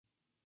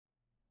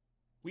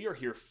We are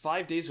here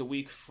 5 days a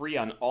week, free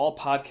on all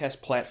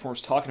podcast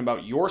platforms, talking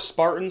about your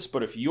Spartans.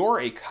 But if you're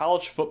a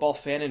college football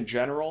fan in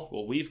general,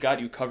 well, we've got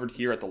you covered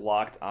here at the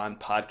Locked On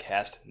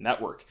Podcast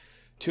Network.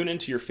 Tune in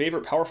to your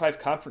favorite Power 5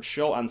 conference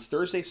show on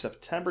Thursday,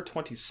 September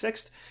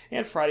 26th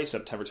and Friday,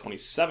 September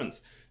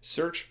 27th.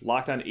 Search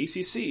Locked On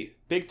ACC,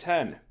 Big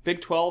 10,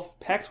 Big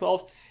 12,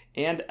 Pac-12,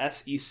 and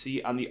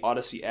SEC on the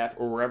Odyssey app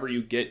or wherever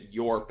you get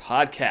your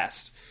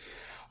podcasts.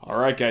 All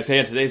right, guys. Hey,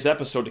 in today's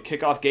episode, to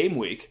kick off game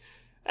week,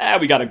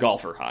 we got a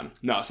golfer on.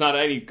 No, it's not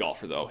any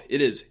golfer, though.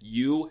 It is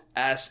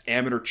U.S.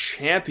 Amateur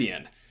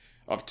Champion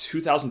of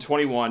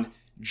 2021,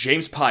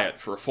 James Piot,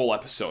 for a full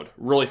episode.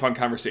 Really fun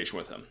conversation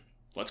with him.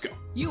 Let's go.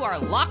 You are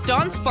Locked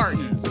On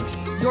Spartans,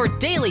 your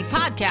daily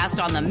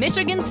podcast on the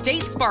Michigan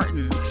State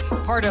Spartans.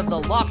 Part of the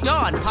Locked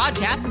On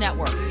Podcast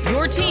Network,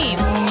 your team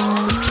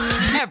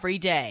every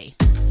day.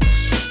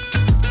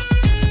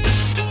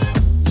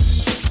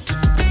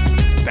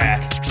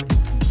 Back.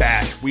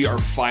 We are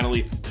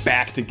finally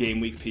back to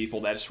game week,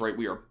 people. That is right.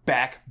 We are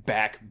back.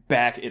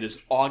 It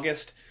is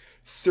August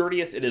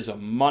 30th. It is a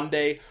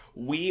Monday.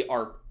 We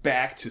are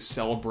back to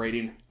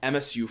celebrating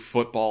MSU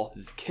football,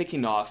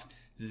 kicking off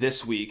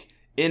this week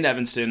in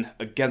Evanston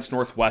against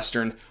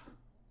Northwestern.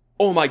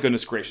 Oh my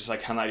goodness gracious, I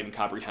cannot even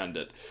comprehend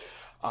it.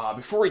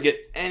 Before we get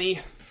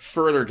any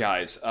further,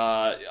 guys,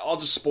 I'll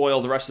just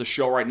spoil the rest of the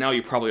show right now.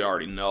 You probably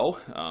already know.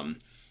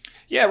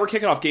 We're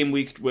kicking off game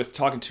week with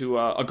talking to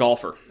a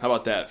golfer. How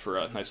about that for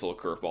a nice little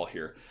curveball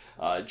here?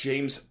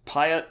 James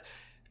Piot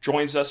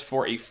joins us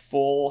for a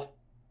full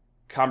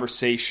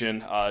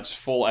conversation, just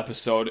full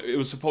episode. It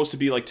was supposed to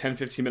be like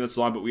 10-15 minutes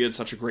long, but we had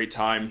such a great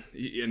time,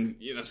 and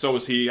so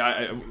was he.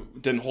 I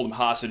didn't hold him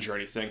hostage or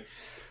anything.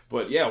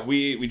 But yeah,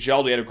 we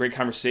gelled. We had a great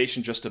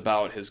conversation just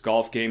about his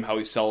golf game, how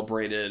he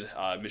celebrated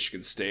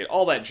Michigan State,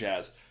 all that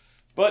jazz.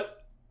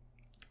 But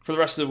for the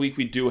rest of the week,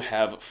 we do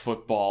have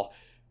football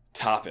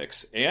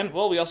topics. And,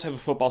 well, we also have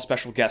a football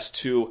special guest,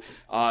 too.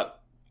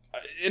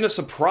 In a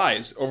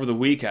surprise over the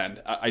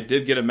weekend, I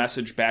did get a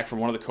message back from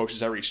one of the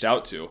coaches I reached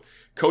out to.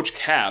 Coach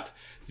Cap,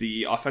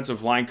 the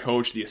offensive line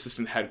coach, the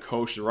assistant head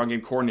coach, the run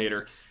game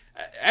coordinator.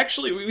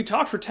 Actually, we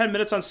talked for 10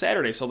 minutes on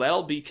Saturday, so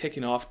that'll be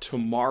kicking off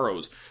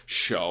tomorrow's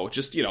show.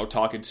 Just,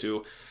 talking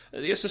to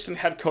the assistant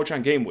head coach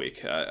on game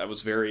week. I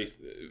was very,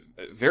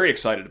 very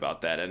excited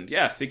about that. And,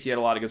 yeah, I think he had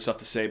a lot of good stuff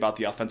to say about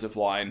the offensive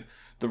line,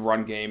 the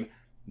run game.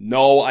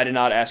 No, I did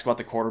not ask about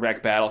the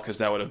quarterback battle because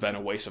that would have been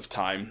a waste of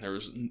time. There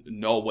was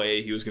no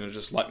way he was going to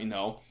just let me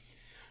know.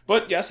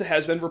 But yes, it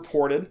has been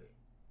reported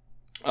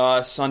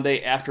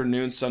Sunday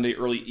afternoon, Sunday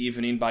early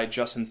evening by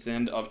Justin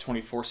Thind of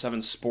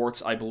 24/7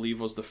 Sports, I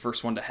believe was the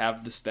first one to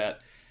have this,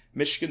 that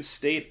Michigan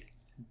State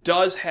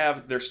does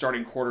have their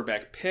starting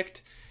quarterback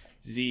picked.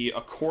 The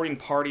according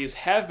parties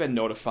have been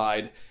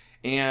notified.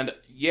 And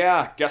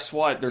yeah, guess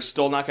what? They're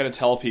still not going to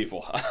tell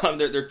people.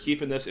 They're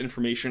keeping this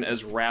information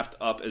as wrapped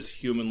up as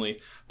humanly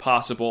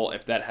possible,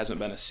 if that hasn't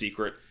been a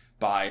secret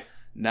by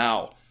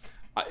now.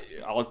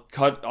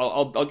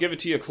 I'll give it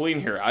to you clean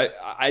here.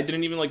 I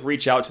didn't even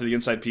reach out to the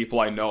inside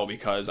people I know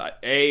because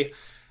I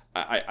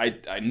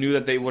knew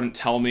that they wouldn't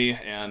tell me,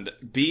 and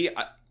B,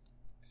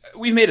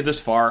 we've made it this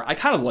far. I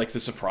kind of like the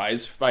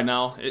surprise by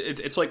now.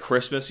 It's like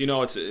Christmas,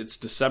 it's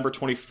December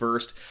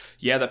 21st.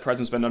 Yeah, that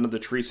present's been under the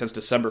tree since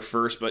December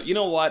 1st, but you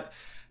know what?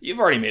 You've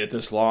already made it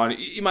this long.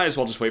 You might as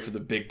well just wait for the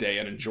big day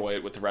and enjoy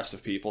it with the rest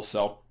of people.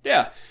 So,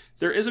 yeah,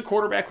 there is a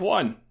quarterback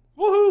one.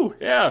 Woohoo!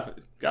 Yeah,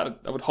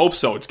 I would hope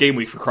so. It's game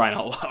week, for crying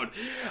out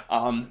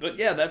loud. But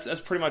yeah,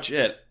 that's pretty much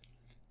it.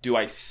 Do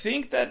I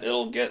think that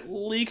it'll get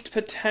leaked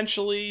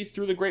potentially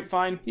through the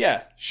grapevine?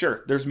 Yeah,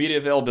 sure. There's media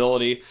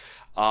availability.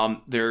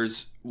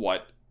 There's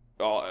more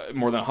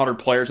than 100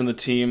 players on the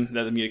team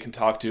that the media can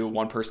talk to.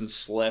 One person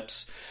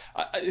slips.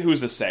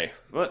 Who's to say?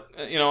 But,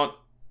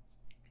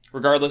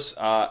 regardless,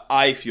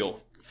 I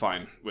feel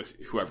fine with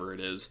whoever it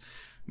is.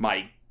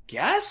 My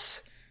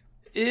guess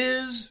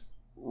is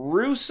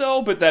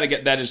Russo, but then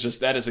again, that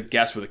is a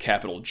guess with a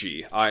capital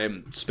G. I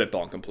am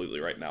spitballing completely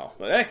right now.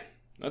 But hey,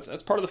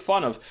 that's part of the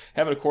fun of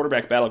having a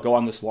quarterback battle go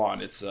on this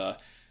lawn. It's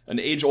an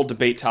age-old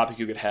debate topic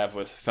you could have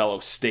with fellow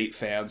State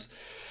fans.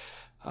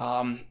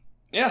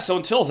 So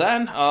until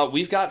then,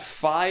 we've got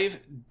 5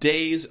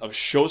 days of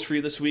shows for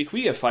you this week.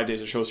 We have 5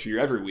 days of shows for you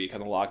every week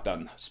on the Locked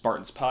On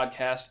Spartans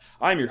podcast.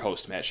 I'm your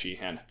host, Matt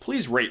Sheehan.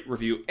 Please rate,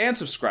 review, and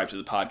subscribe to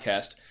the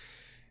podcast.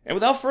 And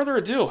without further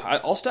ado,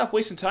 I'll stop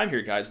wasting time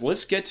here, guys.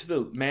 Let's get to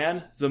the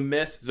man, the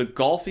myth, the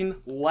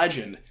golfing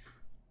legend,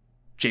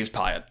 James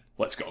Piot.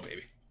 Let's go,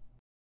 baby.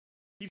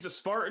 He's a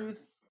Spartan,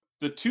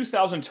 the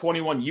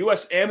 2021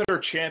 U.S. Amateur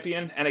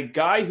Champion, and a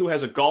guy who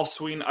has a golf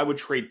swing I would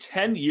trade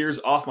 10 years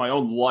off my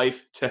own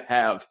life to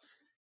have.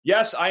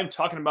 Yes, I am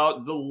talking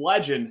about the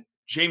legend,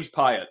 James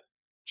Piot.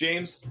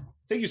 James,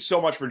 thank you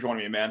so much for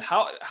joining me, man.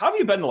 How have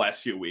you been the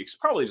last few weeks?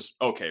 Probably just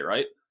okay,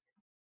 right?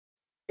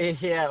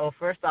 Yeah, well,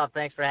 first off,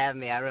 thanks for having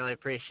me. I really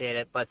appreciate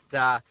it. But,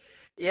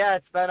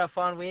 it's been a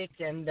fun week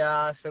and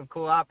some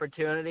cool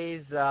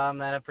opportunities that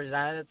have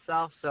presented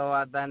itself. So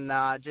I've been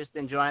just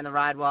enjoying the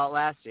ride while it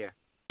lasts here.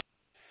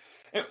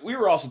 And we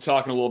were also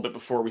talking a little bit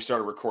before we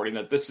started recording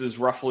that this is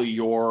roughly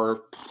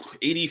your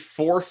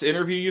 84th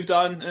interview you've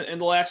done in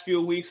the last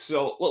few weeks.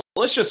 So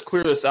let's just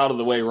clear this out of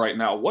the way right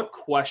now. What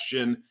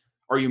question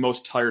are you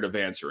most tired of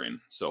answering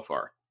so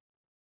far?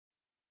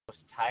 Most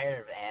tired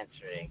of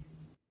answering?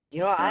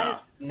 I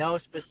have no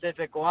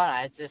specific one.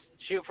 I just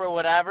shoot for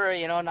whatever.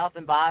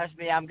 Nothing bothers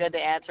me. I'm good to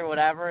answer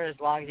whatever as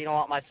long as you don't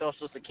want my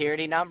social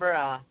security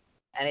number.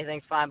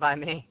 Anything's fine by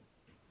me.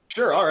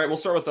 Sure. All right. We'll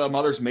start with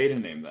mother's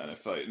maiden name then.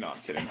 No, I'm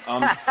kidding.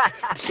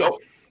 So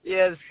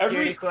yeah,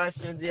 security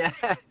questions. Yeah.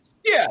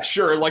 Yeah,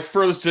 sure. Like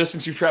furthest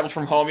distance you've traveled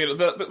from home.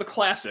 The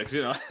classics.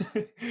 Yeah.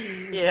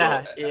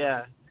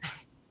 Yeah.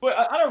 But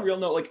on a real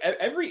note, like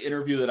every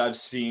interview that I've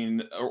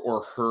seen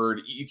or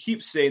heard, you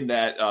keep saying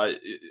that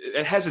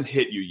it hasn't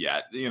hit you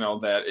yet.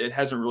 That it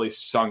hasn't really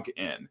sunk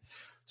in.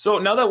 So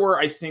now that we're,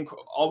 I think,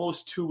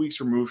 almost 2 weeks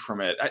removed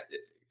from it,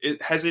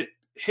 has it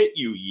hit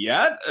you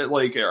yet?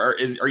 Like, are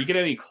you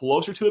getting any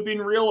closer to it being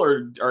real,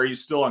 or are you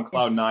still on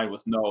cloud nine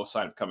with no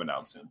sign of coming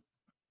down soon?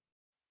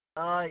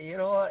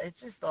 It's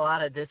just a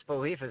lot of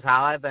disbelief is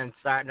how I've been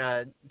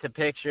starting to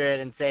picture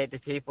it and say it to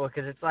people,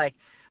 because it's like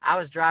I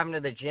was driving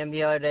to the gym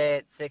the other day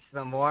at 6 in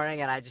the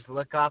morning, and I just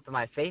look up and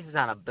my face is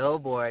on a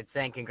billboard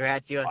saying,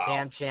 "Congrats,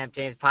 USAM champ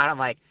James Potter." I'm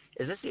like,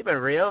 is this even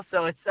real?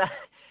 So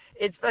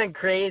it's been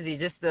crazy,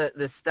 just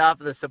the stuff,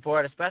 the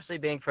support, especially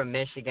being from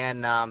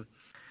Michigan.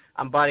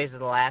 I'm buddies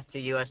with the last two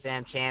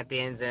USAM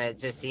champions, and it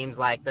just seems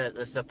like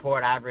the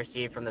support I've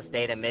received from the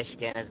state of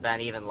Michigan has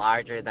been even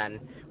larger than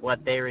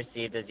what they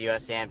received as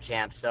USAM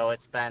champs. So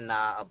it's been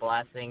a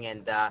blessing,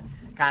 and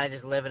kind of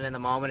just living in the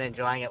moment,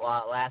 enjoying it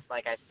while it lasts,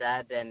 like I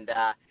said. And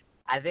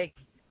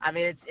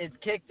it's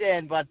kicked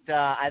in, but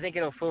I think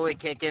it'll fully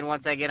kick in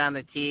once I get on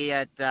the tee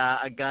at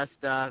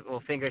Augusta.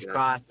 Well, fingers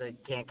crossed. I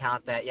can't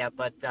count that yet,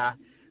 but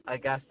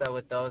Augusta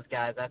with those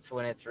guys, that's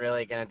when it's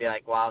really going to be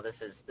like, wow, this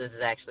is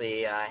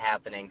actually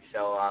happening.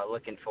 So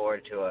looking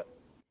forward to it.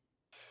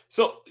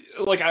 So,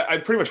 like, I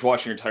pretty much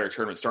watched your entire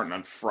tournament starting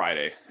on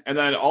Friday, and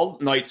then all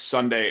night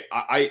Sunday.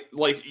 I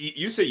like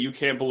you say you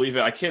can't believe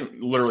it. I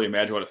can't literally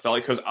imagine what it felt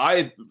like, because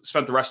I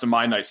spent the rest of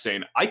my night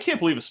saying I can't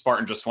believe a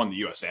Spartan just won the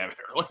U.S.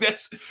 Amateur. Like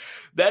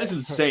that is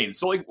insane.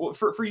 So, like,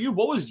 for you,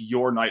 what was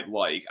your night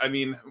like? I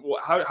mean,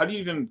 how do you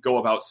even go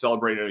about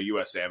celebrating a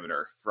U.S.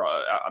 Amateur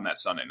on that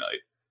Sunday night?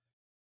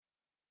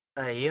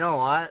 You know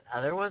what?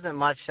 There wasn't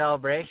much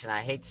celebration.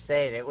 I hate to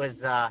say it. It was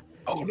oh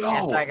no!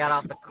 After I got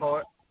off the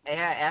court. Yeah,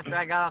 after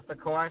I got off the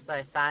course,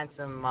 I signed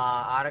some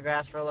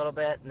autographs for a little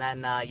bit, and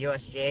then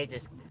USGA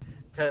just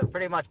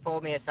pretty much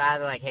pulled me aside.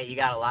 They're like, "Hey, you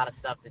got a lot of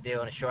stuff to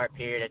do in a short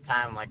period of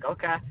time." I'm like,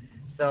 "Okay."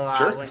 So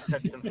sure. I went and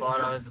took some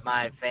photos of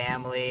my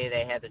family.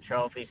 They had the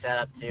trophy set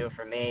up too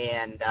for me,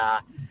 and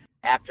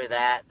after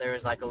that, there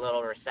was like a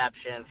little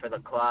reception for the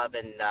club,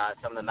 and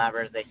some of the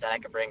members, they said I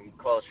could bring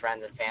close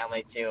friends and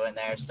family too in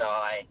there. So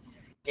I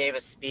gave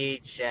a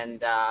speech and,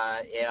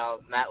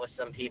 met with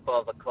some people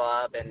of the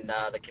club and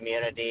the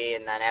community.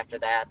 And then after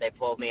that, they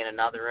pulled me in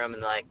another room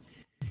and like,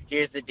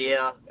 here's the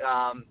deal.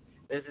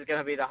 This is going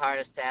to be the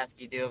hardest task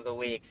you do of the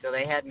week. So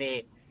they had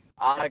me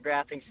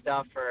autographing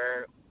stuff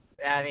for,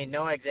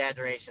 no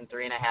exaggeration,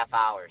 3.5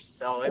 hours.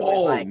 So it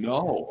was like,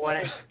 no.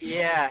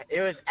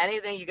 It was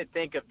anything you could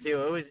think of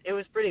too. It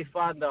was pretty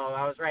fun though.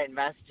 I was writing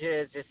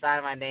messages, just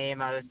signing my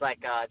name. I was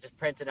like, just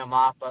printing them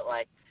off, but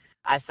like,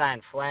 I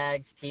signed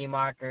flags, tee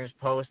markers,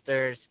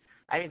 posters.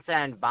 I even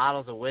signed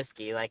bottles of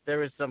whiskey. Like, there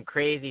was some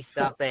crazy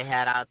stuff they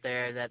had out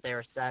there that they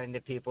were sending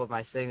to people with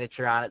my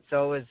signature on it.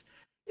 So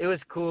it was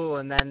cool.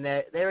 And then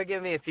they were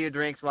giving me a few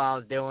drinks while I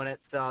was doing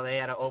it. So they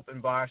had an open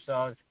bar. So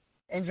I was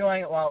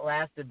enjoying it while it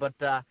lasted. But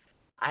I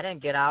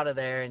didn't get out of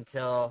there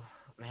until,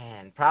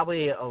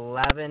 probably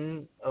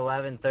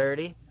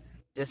 11:30.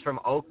 Just from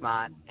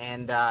Oakmont,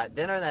 and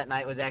dinner that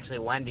night was actually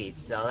Wendy's.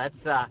 So that's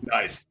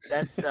nice.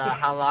 That's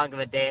how long of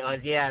a day it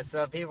was. Yeah.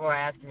 So people were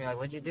asking me like,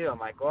 "What'd you do?" I'm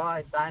like, "Well,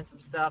 I signed some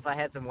stuff. I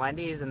had some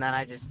Wendy's, and then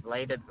I just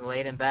laid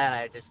in bed.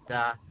 I just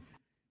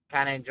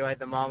kind of enjoyed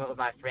the moment with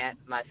my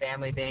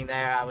family being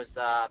there.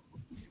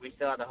 We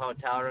still had the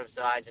hotel room,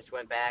 so I just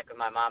went back with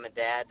my mom and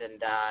dad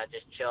and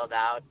just chilled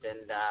out.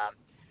 And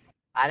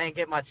I didn't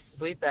get much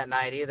sleep that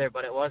night either,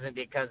 but it wasn't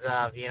because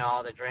of,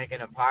 all the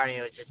drinking and partying.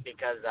 It was just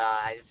because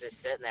I was just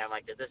sitting there. I'm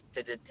like, did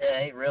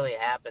today really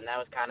happen? That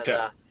was kind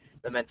of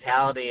the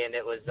mentality, and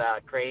it was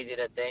crazy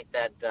to think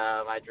that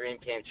my dream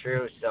came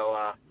true.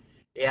 So,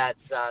 it's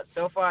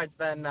so far it's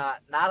been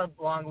not a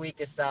long week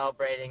of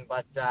celebrating,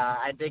 but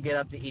I did get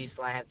up to East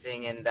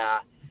Lansing and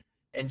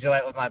enjoy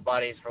it with my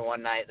buddies for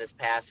one night this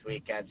past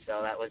weekend.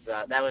 So that was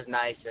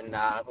nice and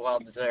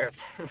well-deserved.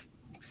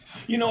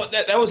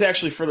 That was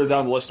actually further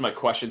down the list of my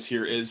questions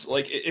here is,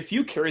 like, if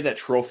you carry that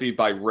trophy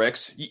by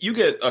Rick's, you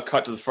get a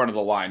cut to the front of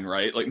the line,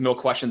 right? Like, no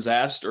questions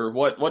asked? Or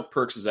what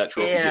perks does that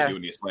trophy give you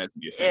in East Lansing,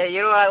 do you think?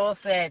 Yeah, I will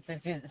say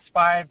it's a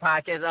sparring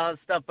podcast, all that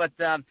stuff. But,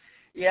 so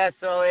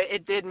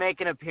it did make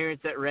an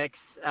appearance at Rick's.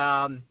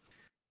 I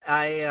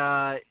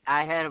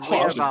had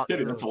about...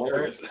 That's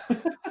hilarious.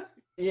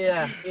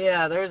 Yeah,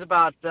 there was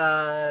about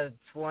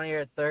 20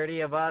 or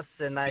 30 of us,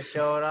 and I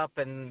showed up,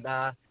 and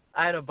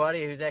I had a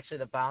buddy who's actually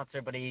the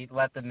bouncer, but he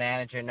let the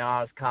manager know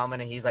I was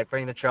coming, and he's like,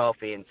 bring the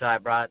trophy. And so I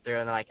brought it through,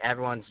 and they're like,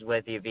 everyone's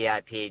with you,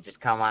 VIP, just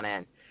come on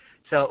in.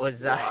 So it was,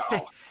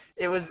 Wow.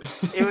 it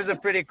was a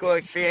pretty cool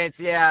experience.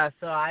 Yeah.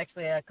 So I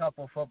actually had a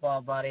couple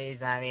football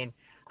buddies. I mean,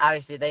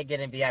 obviously they get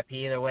in VIP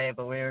either way,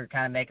 but we were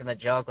kind of making the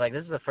joke, like,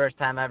 this is the first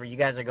time ever you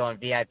guys are going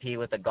VIP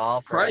with a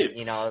golfer. Right.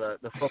 You know,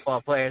 the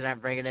football players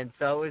aren't bringing in.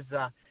 So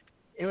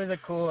it was a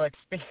cool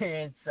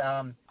experience.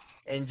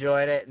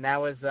 Enjoyed it, and that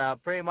was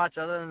pretty much.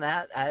 Other than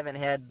that, I haven't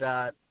had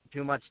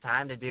too much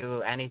time to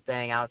do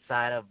anything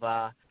outside of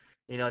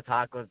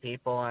talk with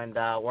people and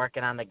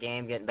working on the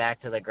game, getting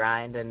back to the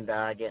grind, and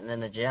getting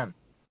in the gym.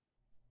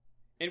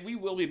 And we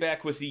will be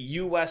back with the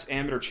U.S.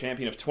 Amateur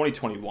Champion of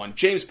 2021,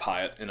 James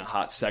Piot, in a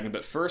hot second.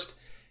 But first, I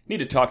need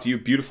to talk to you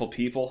beautiful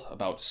people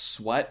about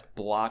Sweat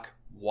Block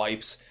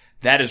Wipes.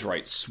 That is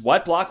right,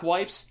 Sweat Block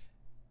Wipes.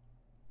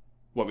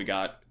 What we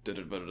got?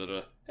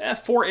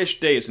 4-ish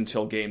days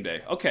until game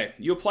day. Okay,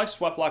 you apply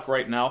Sweat Block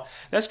right now.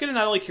 That's going to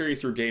not only carry you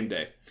through game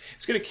day,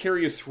 it's going to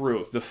carry you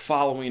through the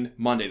following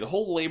Monday, the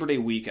whole Labor Day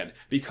weekend,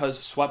 because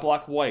Sweat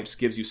Block Wipes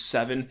gives you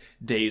 7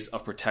 days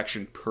of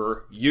protection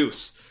per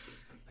use.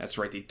 That's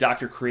right, the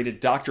doctor-created,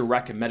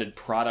 doctor-recommended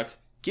product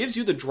gives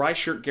you the dry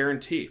shirt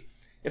guarantee.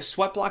 If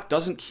Sweat Block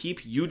doesn't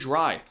keep you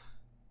dry,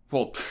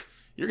 well,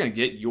 you're going to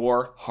get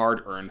your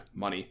hard-earned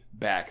money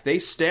back. They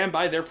stand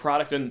by their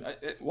product, and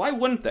why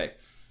wouldn't they?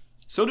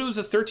 So do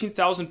the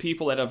 13,000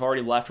 people that have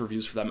already left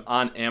reviews for them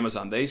on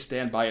Amazon. They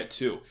stand by it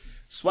too.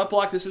 Sweat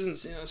Block, this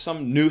isn't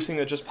some new thing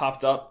that just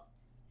popped up.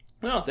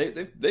 No,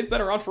 they've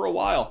been around for a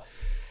while.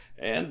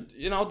 And,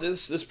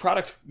 this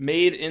product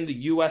made in the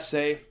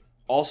USA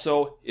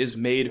also is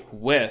made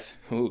with,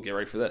 get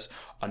ready for this,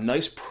 a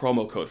nice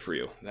promo code for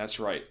you. That's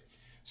right.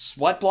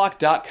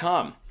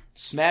 Sweatblock.com.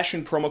 Smash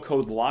in promo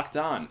code Locked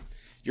On.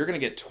 You're going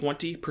to get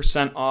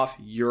 20% off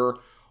your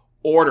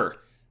order.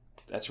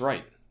 That's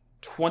right.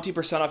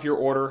 20% off your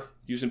order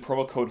using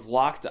promo code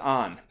Locked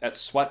On at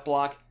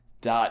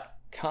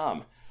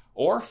sweatblock.com.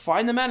 Or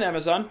find them on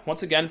Amazon.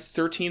 Once again,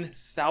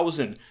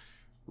 13,000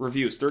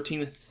 reviews.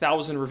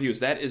 13,000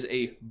 reviews. That is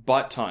a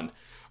butt ton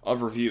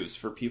of reviews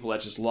for people that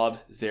just love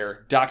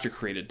their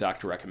doctor-created,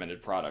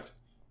 doctor-recommended product.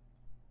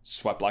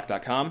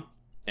 Sweatblock.com,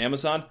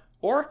 Amazon,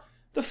 or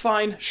the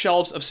fine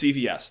shelves of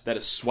CVS. That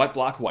is Sweat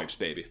Block Wipes,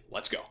 baby.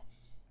 Let's go.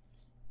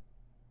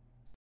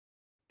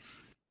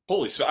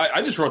 Holy,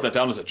 I just wrote that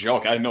down as a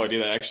joke. I had no idea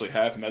that actually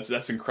happened.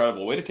 That's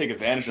incredible. Way to take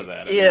advantage of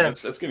that. I mean,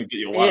 that's going to get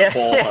you a lot of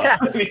pull.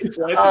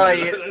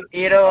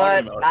 You know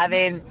what? I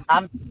mean,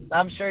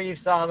 I'm sure you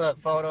saw the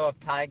photo of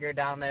Tiger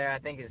down there. I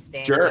think it's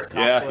standing sure.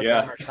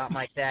 Yeah. Or something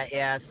like that.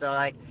 Yeah. So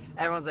like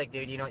everyone's like,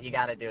 dude, you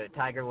got to do it.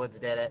 Tiger Woods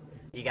did it.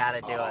 You got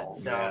to do it.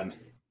 So man.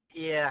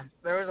 Yeah,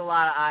 there was a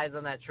lot of eyes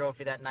on that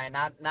trophy that night.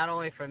 Not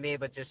only from me,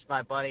 but just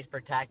my buddies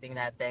protecting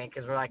that thing.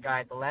 Because we're like, all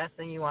right, the last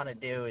thing you want to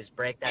do is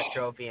break that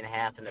trophy in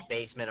half in the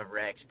basement of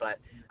Rick's. But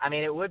I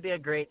mean, it would be a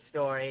great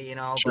story,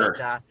 Sure.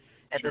 But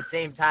at the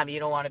same time, you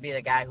don't want to be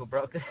the guy who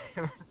broke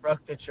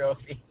the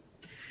trophy.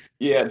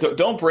 Yeah,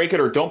 don't break it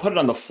or don't put it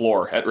on the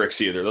floor at Rick's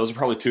either. Those are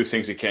probably two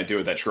things you can't do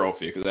with that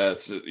trophy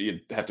because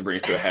you'd have to bring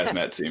it to a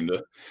hazmat team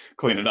to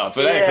clean it up.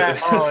 But yeah.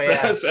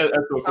 That's so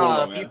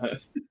cool, man.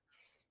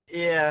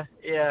 Yeah.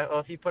 Well,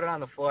 if you put it on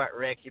the floor at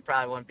Rick's, you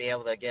probably wouldn't be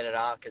able to get it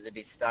off because it'd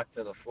be stuck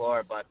to the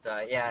floor. But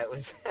it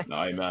was.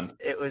 No, amen.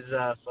 It was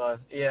fun.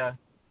 Yeah.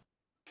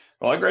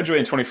 Well, I graduated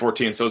in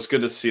 2014, so it's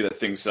good to see that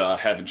things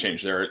haven't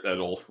changed there at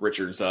old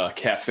Richard's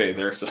Cafe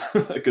there. So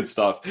good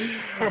stuff.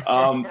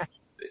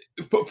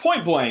 But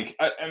point blank,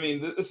 I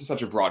mean, this is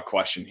such a broad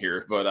question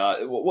here,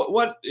 but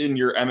what in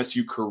your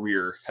MSU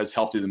career has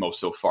helped you the most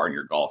so far in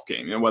your golf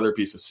game? Whether it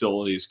be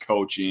facilities,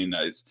 coaching,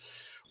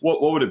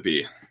 what would it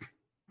be?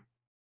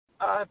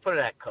 I put it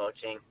at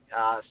coaching.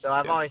 So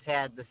I've always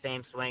had the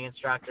same swing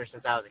instructor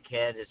since I was a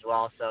kid as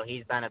well. So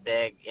he's been a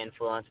big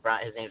influence.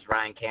 His name's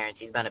Ryan Cairns.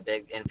 He's been a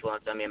big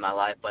influence on me in my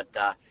life. But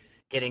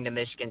getting to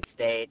Michigan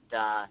State,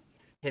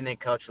 him and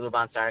Coach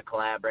Luban started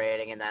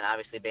collaborating. And then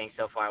obviously being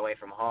so far away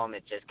from home,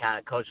 it just kind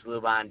of Coach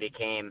Luban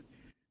became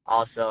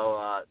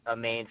also a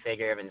main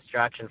figure of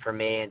instruction for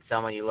me and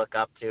someone you look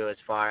up to as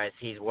far as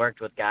he's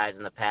worked with guys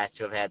in the past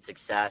who have had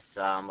success,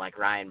 like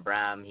Ryan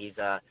Brem. He's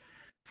a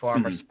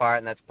former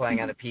Spartan that's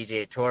playing on the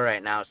PGA Tour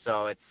right now.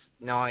 So it's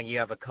knowing you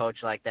have a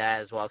coach like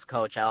that as well as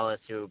Coach Ellis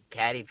who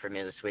caddied for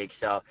me this week.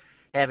 So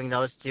having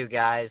those two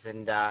guys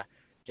and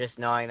just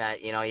knowing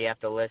that, you have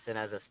to listen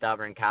as a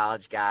stubborn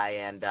college guy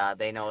and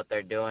they know what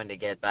they're doing to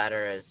get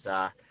better is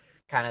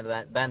kind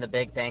of been the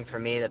big thing for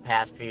me the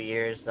past few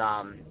years.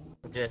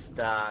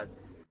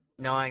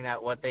 Knowing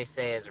that what they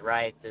say is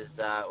right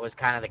was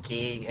kind of the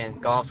key.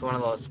 And golf's one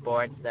of those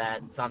sports that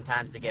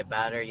sometimes to get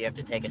better, you have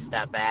to take a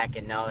step back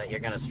and know that you're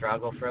going to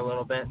struggle for a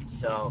little bit.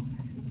 So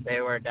they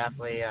were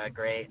definitely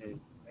great and,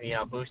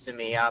 boosting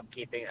me up,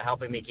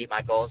 helping me keep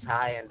my goals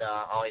high and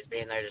always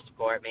being there to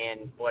support me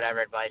and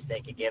whatever advice they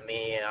could give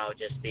me,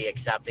 just be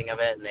accepting of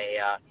it. And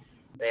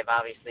they've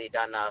obviously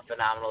done a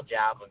phenomenal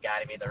job of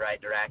guiding me the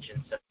right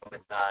direction. So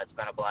it's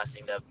been a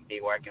blessing to be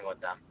working with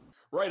them.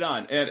 Right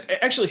on. And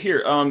actually,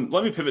 here,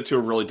 let me pivot to a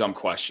really dumb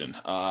question.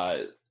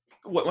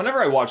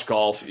 Whenever I watch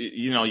golf,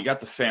 you got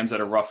the fans that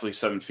are roughly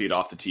 7 feet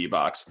off the tee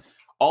box.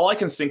 All I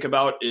can think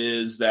about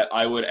is that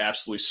I would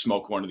absolutely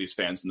smoke one of these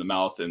fans in the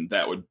mouth, and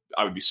I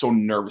would be so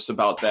nervous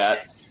about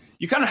that.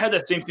 You kind of had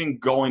that same thing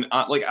going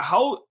on. Like,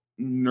 how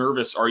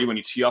nervous are you when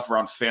you tee off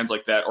around fans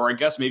like that? Or I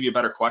guess maybe a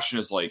better question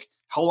is, like,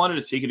 how long did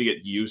it take you to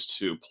get used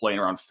to playing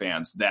around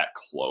fans that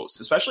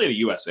close, especially at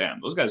a USM?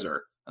 Those guys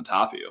are on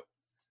top of you.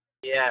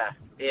 Yeah.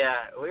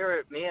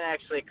 Me and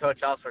actually Coach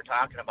Ellis were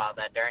talking about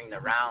that during the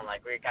round.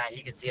 Like,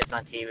 you could see us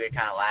on TV, we were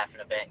kind of laughing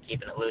a bit and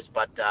keeping it loose.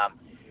 But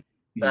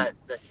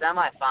the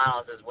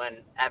semifinals is when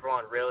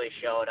everyone really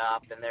showed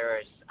up, and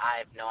I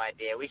have no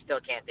idea. We still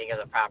can't think of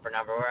the proper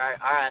number.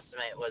 Our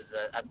estimate was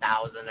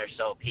 1,000 or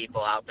so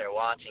people out there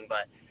watching.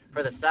 But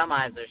for the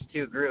semis, there's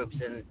 2 groups,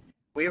 and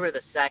we were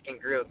the second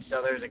group.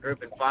 So there's a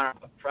group in front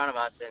of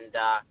us, and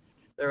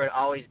there would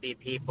always be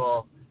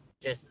people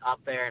just up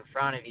there in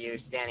front of you,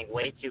 standing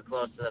way too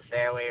close to the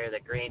fairway or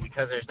the green,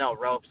 because there's no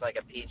ropes like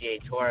a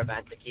PGA Tour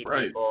event to keep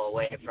people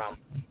away from,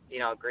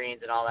 greens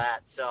and all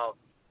that. So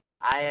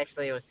I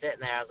actually was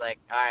sitting there. I was like,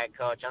 all right,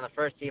 Coach, on the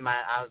first team,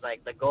 I was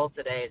like, the goal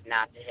today is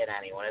not to hit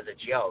anyone. It's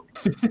a joke.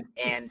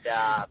 And,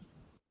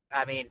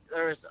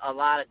 there was a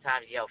lot of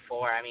times,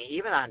 4.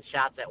 Even on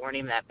shots that weren't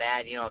even that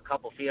bad, a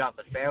couple feet off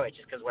the fairway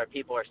just because where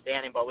people were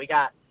standing. But we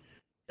got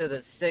to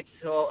the 6th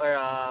hole,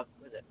 or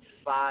was it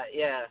 5?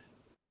 Yeah.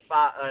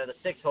 The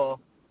 6th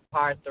hole,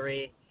 par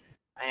 3,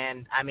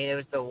 and it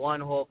was the 1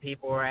 hole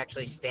people were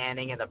actually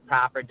standing in the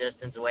proper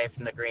distance away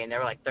from the green. They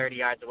were like 30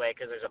 yards away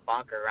because there's a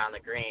bunker around the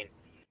green,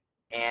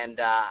 and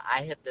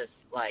I hit this,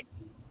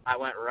 I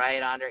went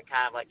right under it,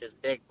 kind of like this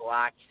big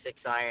block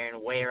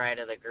 6-iron way right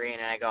of the green,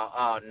 and I go,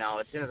 oh no!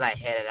 As soon as I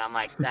hit it, I'm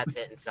like, that's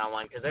hitting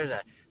someone, because there's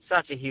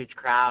such a huge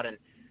crowd, and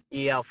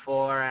you yell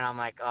 4, and I'm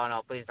like, oh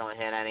no, please don't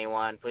hit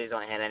anyone, please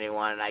don't hit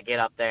anyone. And I get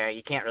up there,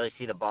 you can't really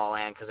see the ball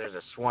land because there's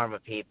a swarm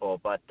of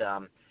people, but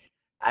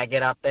I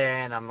get up there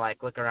and I'm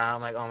like, look around,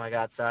 I'm like, oh my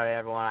God, sorry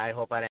everyone, I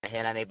hope I didn't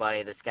hit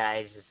anybody. This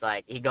guy's just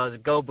like, he goes,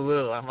 go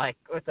blue. I'm like,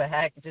 what the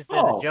heck, just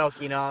as a joke,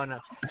 and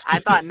I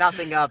thought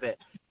nothing of it.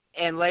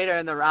 And later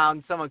in the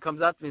round, someone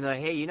comes up to me and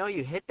like, hey,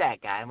 you hit that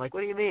guy. I'm like,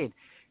 what do you mean?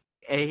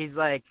 And he's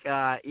like,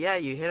 yeah,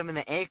 you hit him in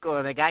the ankle.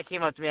 And the guy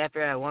came up to me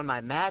after I won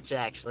my match,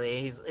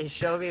 actually. He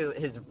showed me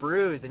his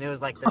bruise, and it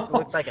was like, this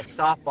looked like a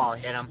softball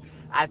hit him.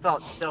 I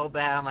felt so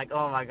bad. I'm like,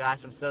 oh, my gosh,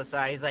 I'm so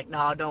sorry. Was like,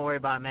 no, don't worry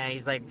about it, man.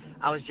 He's like,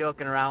 I was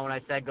joking around when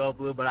I said go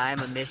blue, but I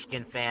am a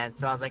Michigan fan.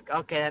 So I was like,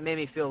 okay, that made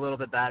me feel a little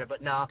bit better.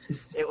 But, no,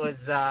 it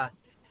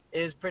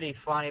was pretty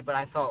funny, but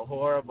I felt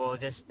horrible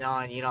just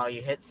knowing,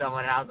 you hit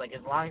someone. And I was like,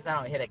 as long as I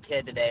don't hit a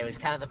kid today, it was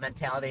kind of the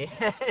mentality.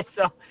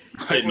 So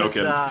right, no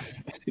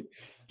kidding.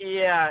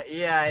 Yeah,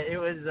 it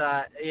was,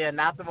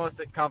 not the most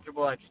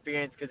comfortable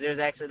experience, because it was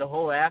actually the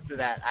hole after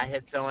that I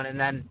hit someone, and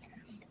then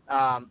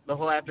the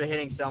hole after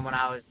hitting someone,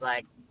 I was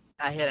like,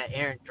 I hit an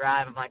errant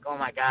drive. I'm like, oh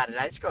my God, did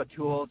I just go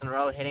 2 holes in a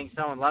row hitting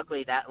someone?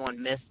 Luckily, that one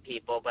missed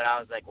people, but I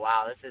was like,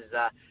 wow, this is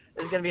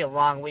going to be a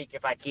long week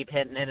if I keep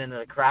hitting it into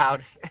the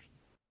crowd.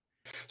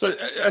 So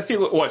I think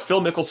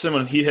Phil Mickelson,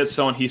 when he hits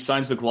someone, he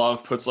signs the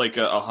glove, puts like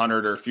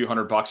 $100 or a few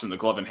 $100 in the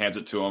glove and hands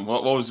it to him.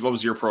 What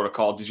was your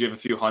protocol? Did you have a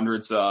few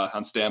hundreds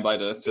on standby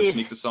to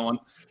sneak to someone?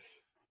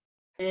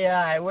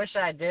 Yeah, I wish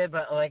I did,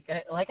 but like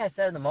I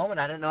said in the moment,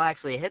 I didn't know I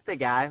actually hit the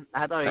guy.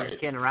 I thought he was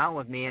kidding around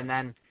with me, and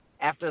then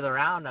after the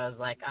round, I was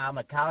like, I'm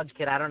a college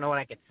kid. I don't know what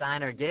I could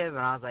sign or give,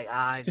 and I was like,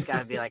 I just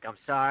gotta be like, I'm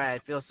sorry. I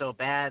feel so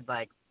bad.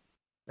 Like,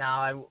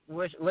 now I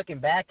wish, looking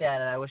back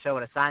at it, I wish I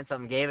would have signed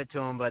something, gave it to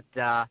him,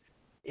 but.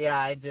 Yeah,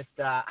 I just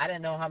I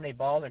didn't know how many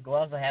balls or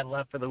gloves I had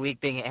left for the week,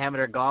 being an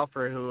amateur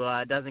golfer who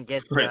doesn't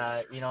get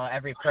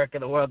every perk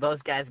in the world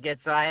those guys get.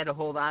 So I had to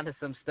hold on to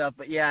some stuff.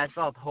 But yeah, I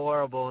felt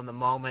horrible in the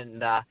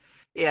moment. And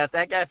if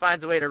that guy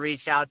finds a way to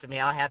reach out to me,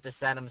 I'll have to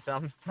send him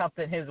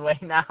something his way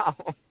now.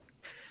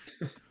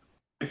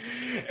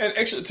 And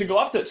actually, to go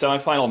off that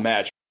semifinal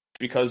match,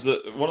 because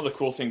one of the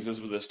cool things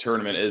is with this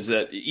tournament is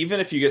that even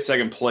if you get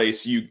second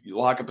place, you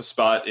lock up a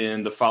spot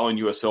in the following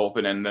U.S.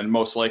 Open, and then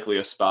most likely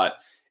a spot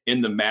in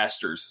the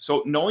Masters.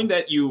 So knowing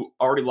that you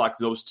already locked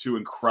those 2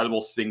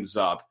 incredible things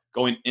up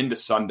going into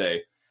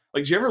Sunday,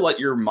 like, do you ever let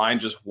your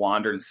mind just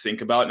wander and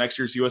think about next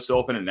year's U.S.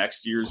 Open and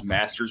next year's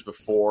Masters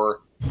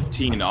before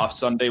teeing off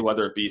Sunday,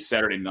 whether it be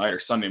Saturday night or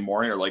Sunday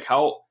morning, or like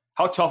how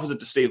tough is it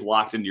to stay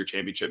locked into your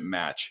championship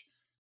match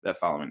that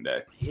following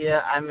day?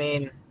 Yeah,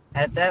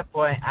 at that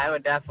point, I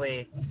would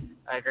definitely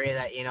agree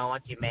that,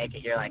 once you make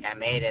it, you're like, I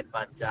made it.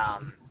 But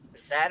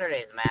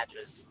Saturday's match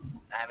was,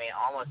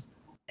 almost,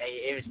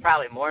 it was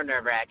probably more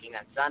nerve-wracking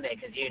than Sunday,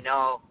 because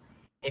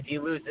if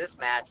you lose this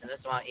match and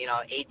this one,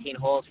 18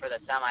 holes for the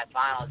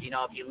semifinals,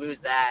 if you lose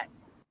that,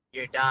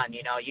 you're done.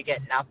 You get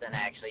nothing,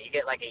 actually. You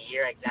get like a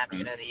year exemption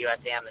in the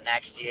USAM the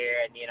next year,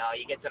 and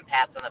you get some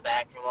pats on the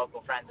back from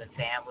local friends and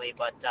family,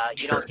 but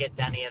you don't get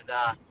any of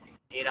the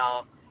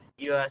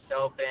US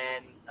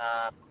Open,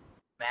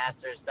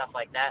 Masters, stuff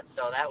like that.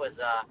 So that was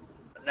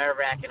a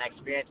nerve-wracking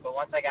experience. But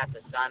once I got to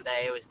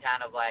Sunday, it was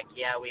kind of like,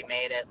 yeah, we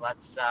made it. Let's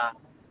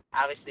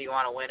obviously you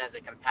want to win as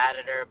a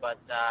competitor, but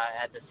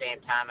at the same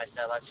time I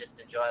said, let's just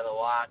enjoy the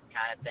walk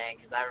kind of thing.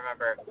 Because I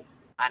remember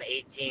on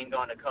 18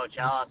 going to Coach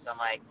Ellis, I'm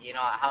like,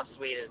 how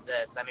sweet is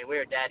this? I mean, we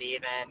were dead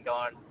even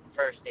going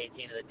first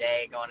 18 of the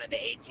day, going into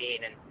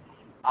 18, and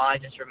all I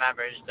just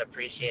remember is just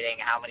appreciating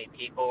how many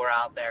people were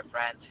out there,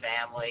 friends,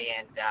 family,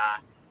 and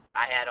I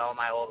had all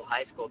my old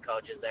high school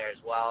coaches there as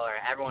well, or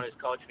everyone who's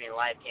coached me in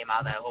life came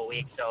out that whole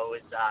week, so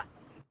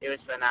it was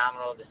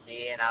phenomenal to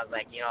see, and I was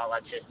like,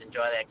 let's just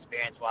enjoy the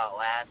experience while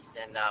it lasts,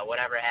 and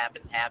whatever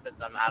happens,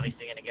 happens. I'm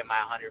obviously going to give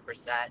my 100%.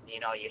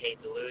 You hate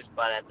to lose,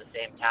 but at the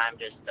same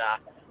time, just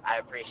I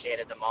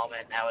appreciated the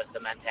moment, and that was the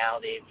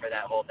mentality for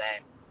that whole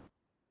day.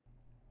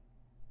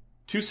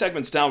 2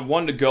 segments down,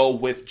 1 to go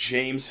with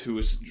James,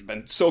 who's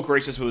been so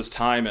gracious with his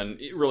time and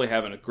really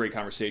having a great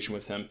conversation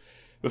with him.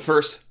 But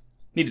first,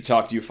 need to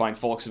talk to you fine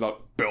folks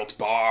about Built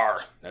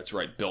Bar. That's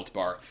right, Built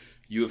Bar.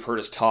 You have heard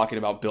us talking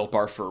about Built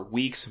Bar for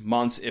weeks,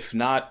 months, if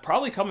not,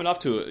 probably coming up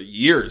to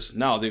years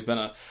now. They've been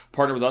a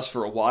partner with us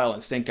for a while,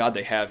 and thank God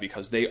they have,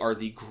 because they are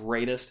the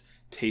greatest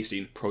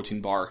tasting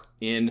protein bar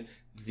in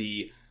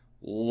the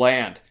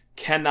land.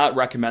 Cannot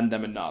recommend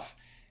them enough.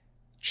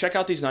 Check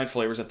out these 9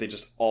 flavors that they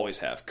just always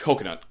have.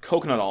 Coconut,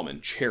 coconut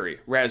almond,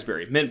 cherry,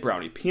 raspberry, mint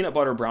brownie, peanut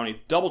butter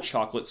brownie, double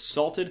chocolate,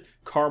 salted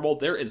caramel.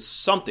 There is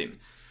something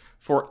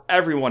for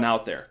everyone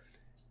out there.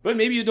 But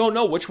maybe you don't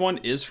know which one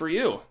is for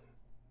you.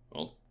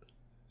 Well,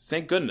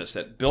 thank goodness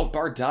that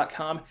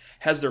BuiltBar.com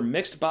has their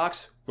mixed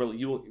box where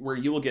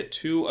you will get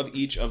 2 of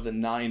each of the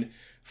 9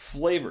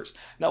 flavors.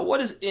 Now,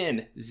 what is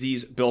in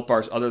these Built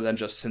Bars other than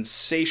just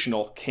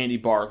sensational candy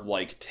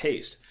bar-like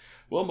taste?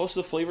 Well, most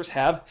of the flavors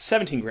have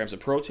 17 grams of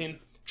protein,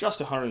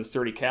 just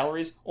 130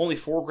 calories, only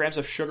 4 grams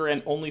of sugar,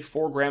 and only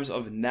 4 grams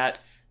of net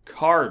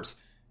carbs.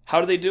 How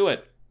do they do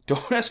it?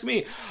 Don't ask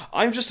me.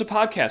 I'm just a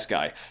podcast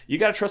guy. You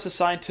got to trust the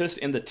scientists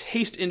and the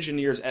taste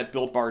engineers at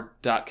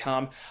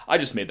BuiltBar.com. I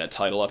just made that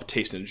title up,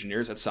 Taste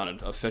Engineers. That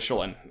sounded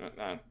official and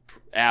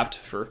apt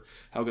for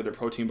how good their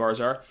protein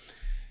bars are.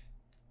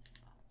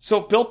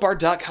 So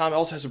BuiltBar.com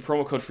also has a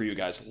promo code for you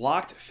guys,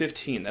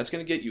 Locked15. That's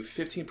going to get you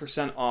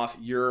 15% off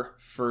your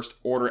first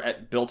order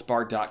at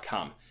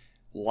BuiltBar.com.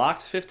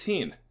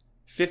 Locked15,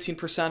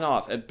 15%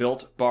 off at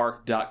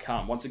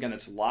BuiltBar.com. Once again,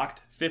 it's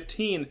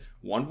Locked15,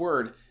 one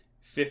word,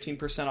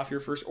 15% off your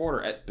first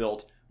order at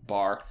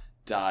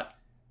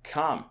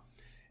BuiltBar.com.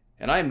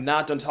 And I am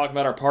not done talking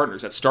about our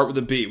partners that start with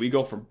a B. We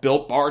go from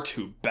Built Bar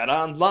to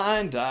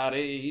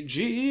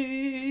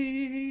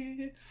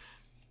BetOnline.ag.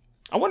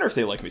 I wonder if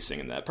they like me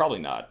singing that. Probably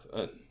not.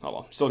 Oh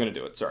well, still going to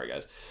do it. Sorry,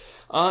 guys.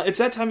 It's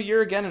that time of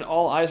year again, and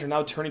all eyes are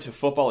now turning to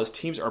football as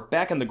teams are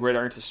back on the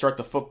gridiron to start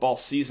the football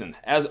season.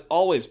 As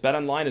always,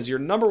 BetOnline is your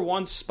number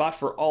one spot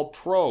for all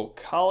pro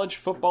college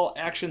football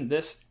action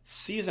this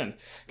season.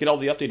 Get all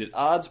the updated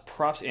odds,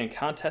 props, and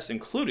contests,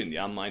 including the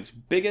online's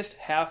biggest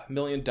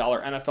 $500,000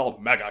 NFL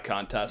mega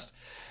contest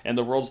and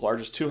the world's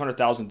largest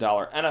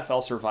 $200,000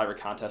 NFL Survivor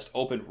contest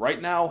open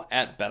right now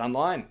at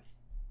BetOnline.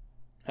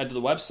 Head to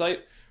the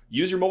website.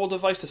 Use your mobile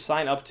device to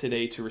sign up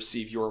today to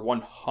receive your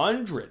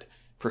 100%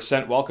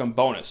 welcome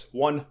bonus.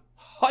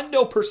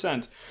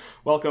 100%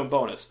 welcome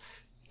bonus.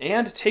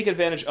 And take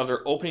advantage of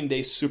their opening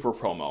day super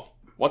promo.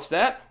 What's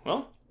that?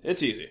 Well,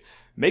 it's easy.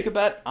 Make a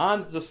bet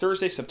on the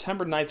Thursday,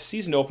 September 9th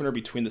season opener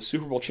between the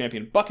Super Bowl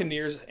champion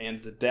Buccaneers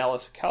and the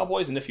Dallas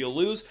Cowboys. And if you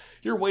lose,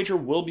 your wager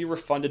will be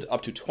refunded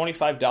up to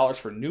 $25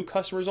 for new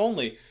customers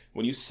only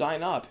when you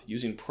sign up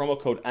using promo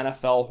code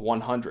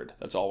NFL100.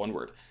 That's all one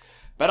word.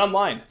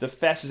 BetOnline, the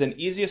fastest and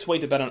easiest way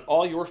to bet on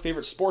all your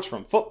favorite sports,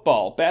 from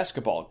football,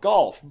 basketball,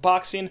 golf,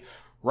 boxing,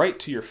 right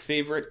to your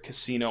favorite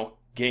casino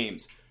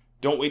games.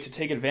 Don't wait to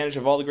take advantage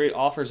of all the great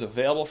offers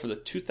available for the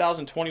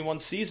 2021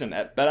 season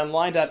at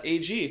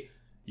betonline.ag,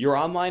 your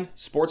online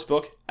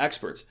sportsbook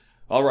experts.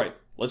 All right,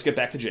 let's get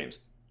back to James.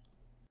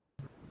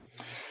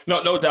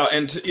 No doubt.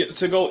 And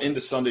to go into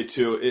Sunday,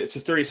 too, it's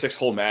a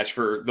 36-hole match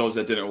for those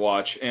that didn't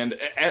watch. And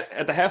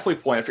at the halfway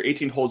point, after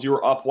 18 holes, you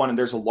were up 1 and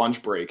there's a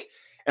lunch break.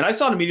 And I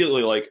thought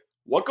immediately, like,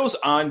 what goes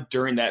on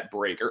during that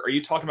break? Are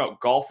you talking about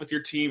golf with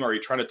your team? Are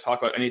you trying to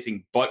talk about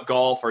anything but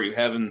golf? Are you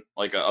having,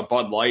 like, a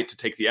Bud Light to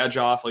take the edge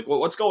off? Like,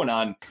 what's going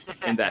on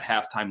in that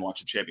halftime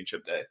lunch at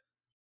championship day?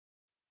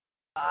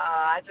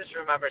 I just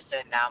remember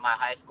sitting down. My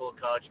high school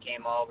coach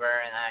came over,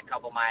 and then a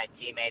couple of my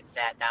teammates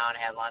sat down and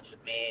had lunch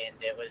with me. And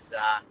it was,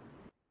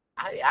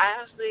 I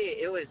honestly,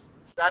 it was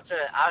such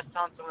a, I was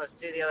telling someone this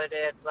too the other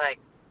day, it's like,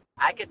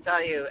 I could tell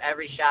you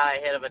every shot I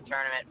hit of a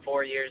tournament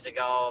 4 years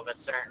ago of a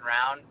certain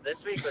round. This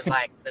week was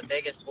like the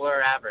biggest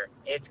blur ever.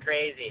 It's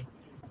crazy.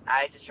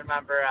 I just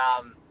remember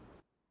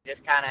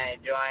just kind of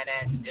enjoying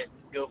it and just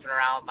goofing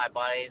around with my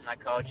buddies, my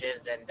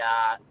coaches. And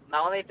the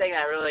only thing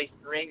that really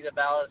rings a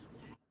bell is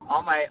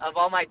all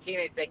my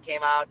teammates that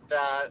came out,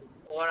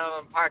 one of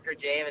them, Parker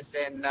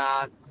Jameson,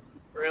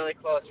 really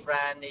close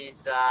friend. He's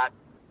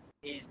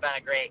been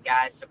a great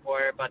guy,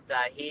 supporter, but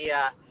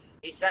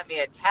he sent me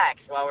a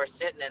text while we're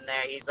sitting in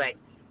there. He's like,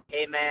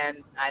 hey,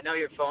 man, I know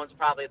your phone's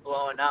probably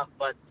blowing up,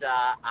 but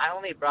I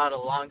only brought a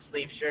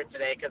long-sleeve shirt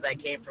today because I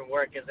came from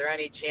work. Is there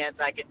any chance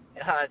I could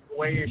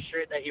wear your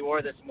shirt that you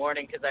wore this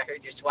morning because I heard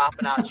you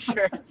swapping out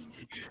shirts?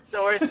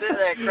 So we're sitting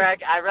there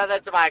cracking. I read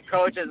that to my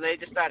coaches, and they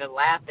just started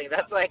laughing.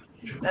 That's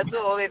the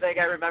only thing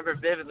I remember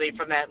vividly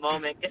from that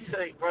moment.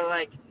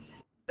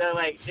 They're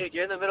like, dude,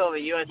 you're in the middle of a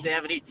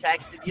USAM, and he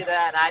texted you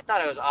that. And I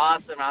thought it was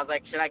awesome. I was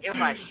like, should I give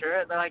him my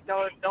shirt? They're like,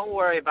 don't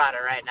worry about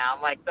it right now.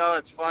 I'm like, no,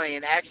 it's funny.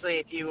 And actually,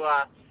 if you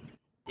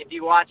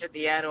watch at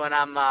the end when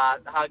I'm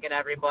hugging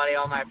everybody,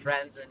 all my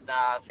friends and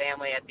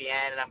family at the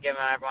end, and I'm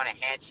giving everyone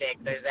a handshake,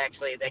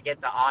 they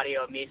get the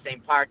audio of me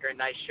saying Parker,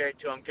 nice shirt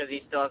to him because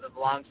he still has his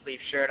long sleeve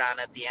shirt on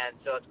at the end.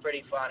 So it's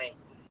pretty funny.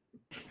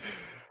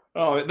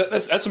 Oh,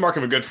 that's the mark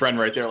of a good friend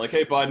right there. Like,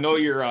 hey, bud, I know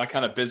you're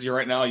kind of busy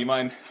right now. You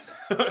mind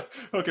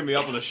hooking me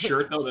up with a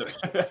shirt, though?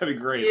 That'd be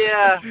great.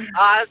 Yeah,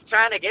 I was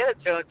trying to get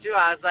it to him, too.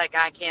 I was like,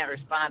 I can't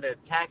respond to a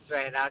text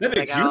right now. That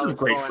makes you a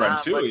great friend,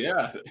 too,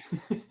 yeah.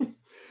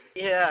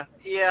 Yeah,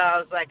 I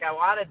was like, I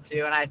wanted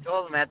to, and I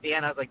told him at the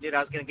end, I was like, dude,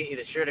 I was going to get you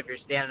the shirt if you're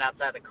standing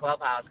outside the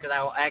clubhouse, because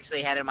I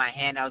actually had it in my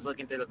hand. I was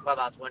looking through the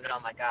clubhouse window.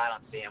 I'm like, I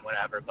don't see him,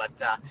 whatever. But,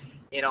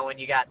 when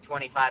you got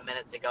 25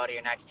 minutes to go to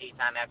your next tea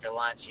time after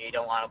lunch, you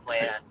don't want to play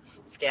a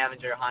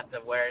scavenger hunt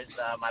of where's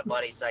my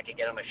buddy so I could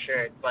get him a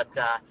shirt. But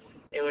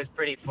it was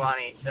pretty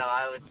funny, so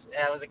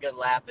that was a good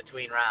laugh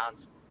between rounds.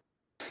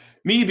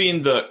 Me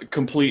being the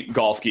complete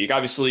golf geek,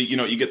 obviously,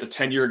 you get the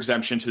 10-year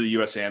exemption to the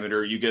U.S.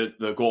 Amateur, you get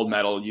the gold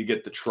medal, you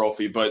get the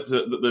trophy, but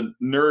the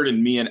nerd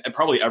in me and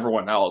probably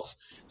everyone else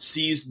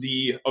sees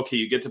you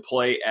get to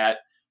play at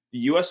the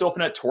U.S.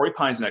 Open at Torrey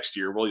Pines next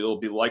year. Well, you'll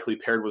be likely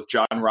paired with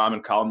John Rahm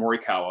and Colin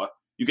Morikawa.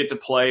 You get to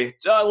play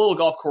a little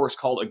golf course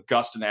called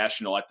Augusta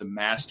National at the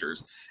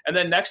Masters. And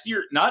then next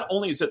year, not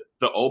only is it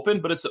the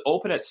Open, but it's the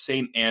Open at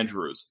St.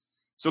 Andrews.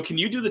 So can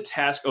you do the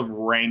task of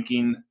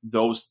ranking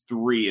those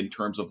three in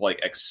terms of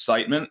like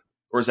excitement,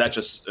 or is that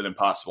just an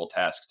impossible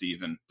task to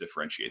even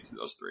differentiate through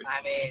those three?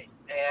 I mean,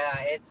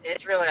 yeah,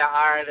 it's really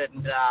hard,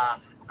 and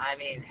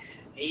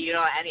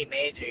any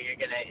major you're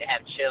gonna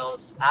have chills.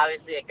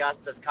 Obviously,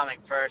 Augusta's coming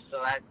first,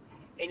 so that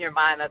in your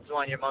mind that's the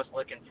one you're most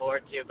looking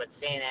forward to. But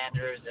St.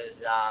 Andrews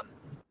is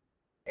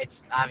it's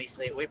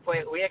obviously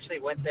we actually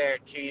went there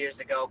 2 years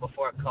ago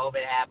before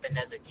COVID happened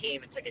as a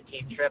team and took a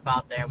team trip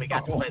out there. We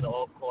got to play the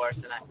old course,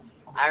 and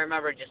I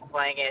remember just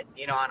playing it,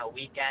 on a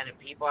weekend, and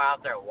people are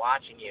out there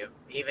watching you,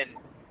 even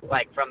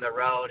like from the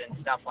road and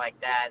stuff like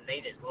that, and they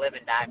just live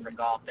and die for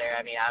golf there.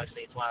 I mean,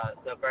 obviously it's one of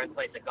the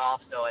birthplace of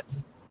golf, so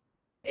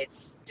it's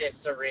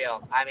just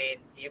surreal. I mean,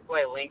 you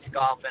play links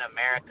golf in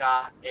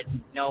America, it's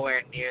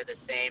nowhere near the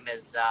same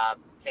as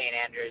St.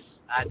 Andrews.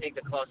 I think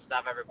the closest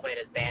I've ever played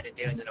is Bandon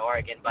Dunes in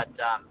Oregon, but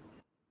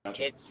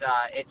Gotcha.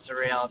 It's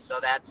surreal. So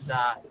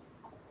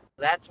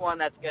that's one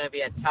that's going to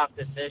be a tough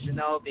decision,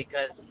 though,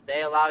 because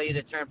they allow you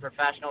to turn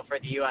professional for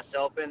the U.S.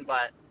 Open,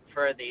 but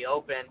for the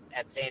Open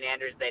at St.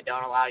 Andrews, they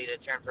don't allow you to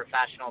turn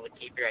professional to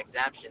keep your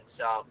exemption.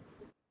 So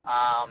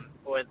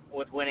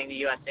with winning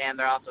the USAM,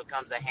 there also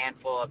comes a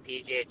handful of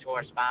PGA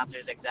Tour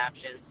sponsors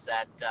exemptions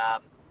that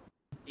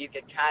you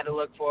could kind of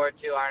look forward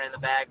to, aren't in the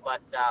bag,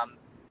 but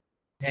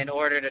in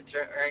order to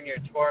earn your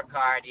tour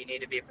card, you need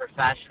to be a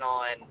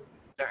professional, and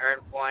to earn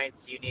points,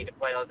 you need to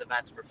play those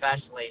events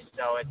professionally.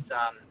 So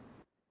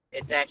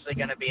it's actually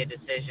going to be a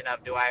decision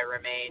of, do I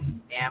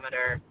remain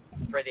amateur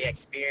for the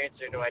experience,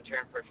 or do I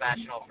turn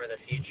professional for the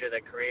future of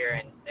the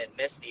career and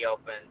miss the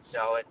Open?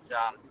 So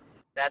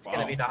that's going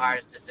to be the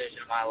hardest decision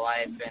of my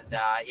life. And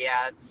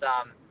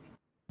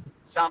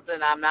it's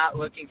something I'm not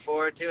looking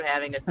forward to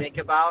having to think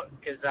about,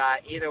 because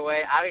either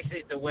way, obviously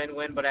it's a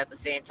win-win, but at the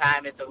same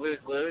time it's a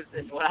lose-lose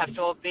is what I've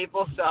told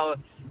people. So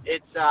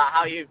it's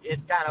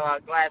it's kind of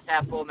a glass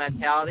half full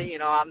mentality.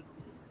 I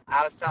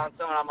was telling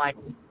someone, I'm like,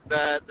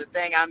 the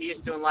thing I'm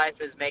used to in life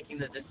is making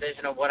the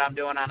decision of what I'm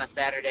doing on a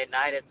Saturday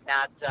night. It's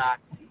not,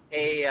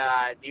 hey,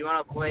 do you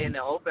want to play in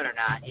the Open or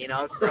not?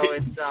 So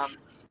it's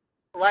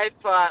life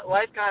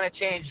kind of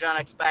changed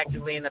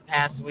unexpectedly in the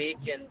past week,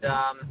 and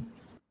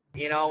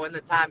when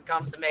the time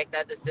comes to make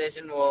that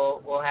decision,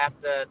 we'll have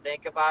to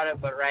think about it.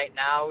 But right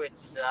now, it's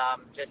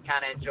just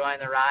kind of enjoying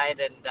the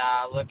ride and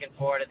looking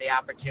forward to the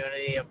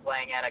opportunity of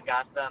playing at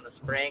Augusta in the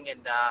spring,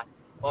 and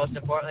most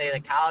importantly, the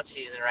college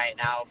season right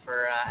now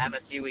for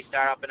MSU. We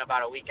start up in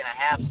about a week and a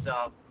half,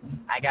 so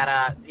I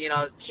got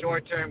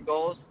short-term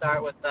goals,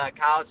 start with the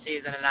college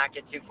season and not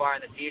get too far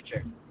in the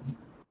future.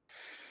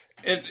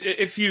 And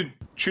if you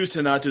choose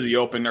to not do the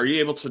Open, are you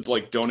able to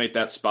donate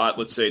that spot?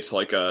 Let's say it's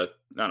like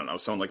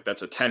someone like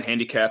that's a 10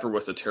 handicapper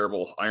with a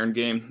terrible iron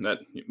game that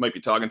you might be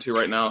talking to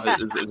right now.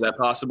 Is that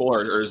possible,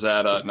 or is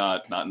that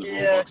not in the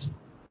rule books?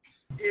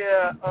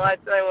 Yeah, well, I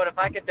tell you what, if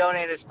I could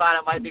donate a spot,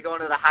 it might be going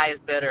to the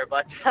highest bidder,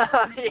 but, All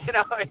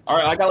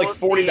right, I got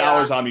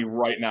 $40 on me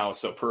right now,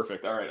 so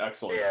perfect. All right,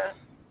 excellent. Yeah.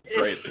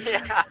 Great.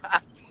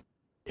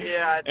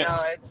 Yeah,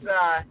 no,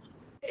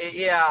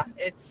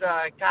 it's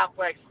a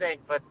complex thing,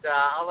 but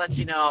I'll let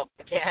you know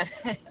if I can.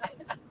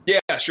 Yeah,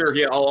 sure.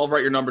 Yeah, I'll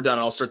write your number down,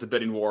 and I'll start the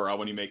bidding war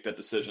when you make that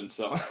decision.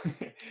 So,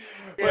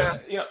 Yeah.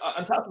 But,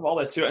 on top of all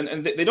that too,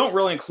 and they don't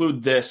really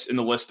include this in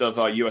the list of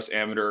U.S.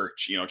 amateur,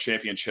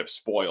 championship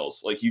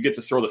spoils. Like, you get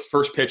to throw the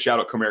first pitch out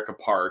at Comerica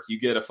Park. You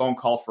get a phone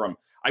call from,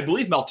 I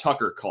believe Mel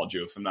Tucker called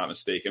you, if I'm not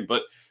mistaken.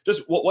 But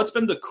just what's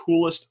been the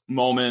coolest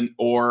moment,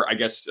 or I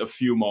guess a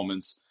few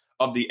moments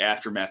of the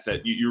aftermath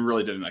that you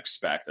really didn't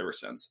expect ever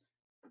since?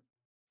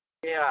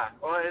 Yeah,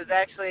 well, it was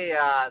actually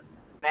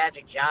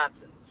Magic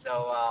Johnson.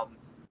 So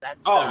that's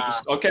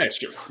okay,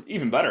 sure.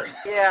 Even better.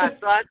 Yeah,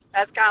 so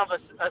that's kind of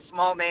a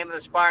small name in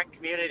the Spartan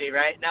community,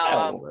 right?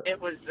 Now, it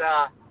was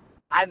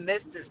I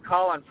missed his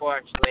call,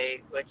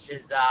 unfortunately, which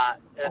is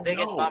the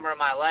biggest bummer of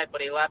my life. But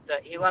he left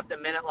a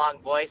minute-long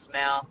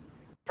voicemail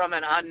from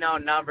an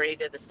unknown number. He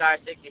did the star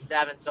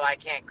 67, so I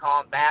can't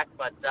call him back.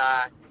 But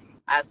I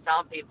was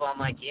telling people, I'm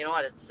like, you know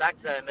what? It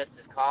sucks that I missed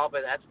his call,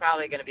 but that's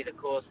probably going to be the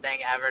coolest thing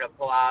ever to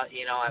pull out,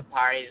 at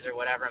parties or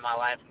whatever in my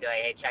life and be like,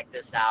 hey, check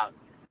this out.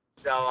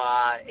 So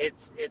it's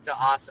an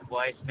awesome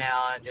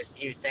voicemail, and just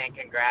you saying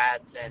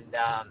congrats, and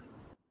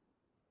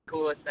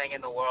coolest thing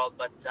in the world.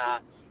 But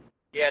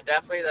yeah,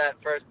 definitely that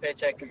first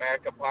pitch at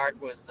Comerica Park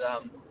was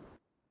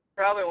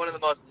probably one of the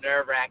most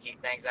nerve-wracking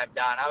things I've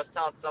done. I was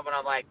telling someone,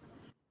 I'm like,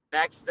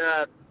 next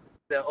to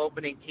the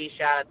opening tee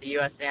shot at the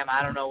USAM,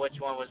 I don't know which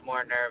one was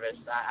more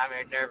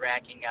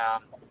nerve-wracking.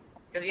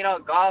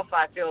 Because, golf,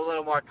 I feel a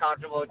little more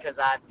comfortable because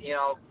I,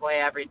 play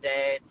every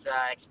day. It's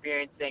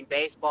experiencing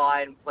baseball. I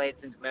haven't played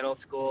since middle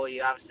school.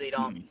 You obviously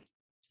don't,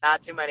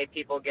 not too many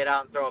people get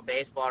out and throw a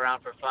baseball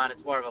around for fun.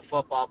 It's more of a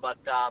football. But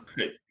so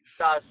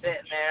I was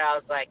sitting there. I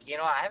was like,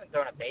 I haven't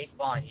thrown a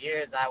baseball in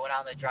years. I went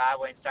on the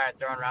driveway and started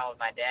throwing around with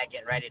my dad,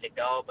 getting ready to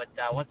go. But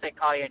once they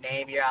call your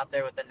name, you're out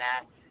there with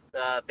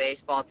the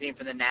baseball team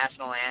for the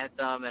national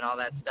anthem and all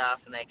that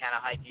stuff, and they kind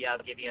of hype you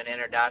up, give you an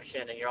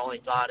introduction, and your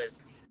only thought is,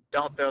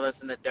 don't throw this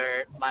in the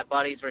dirt. My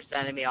buddies were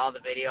sending me all the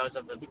videos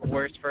of the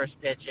worst first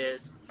pitches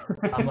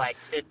of like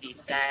 50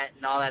 Cent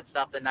and all that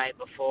stuff the night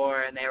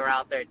before, and they were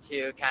out there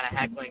too, kind of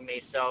heckling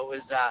me. So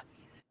it was,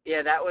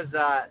 that was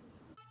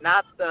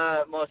not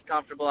the most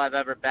comfortable I've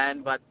ever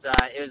been, but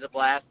it was a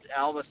blast.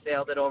 I almost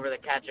sailed it over the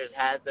catcher's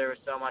head. There was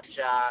so much,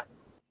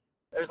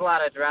 there's a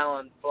lot of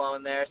adrenaline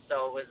flowing there,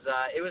 so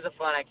it was a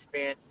fun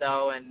experience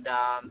though, and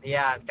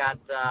I've got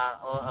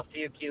a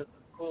few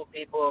cool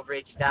people have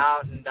reached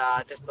out, and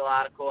just a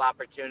lot of cool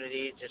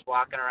opportunities, just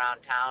walking around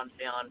town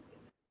feeling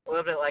a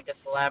little bit like a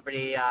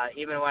celebrity.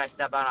 Even when I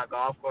step out on a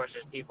golf course,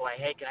 there's people like,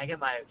 hey, can I get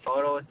my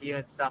photo with you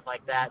and stuff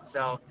like that.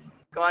 So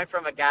going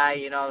from a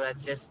guy,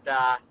 that's just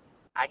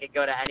I could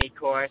go to any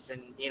course,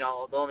 and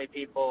the only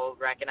people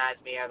who recognize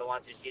me are the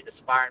ones who see the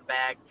Spartan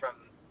bag from.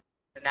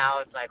 And now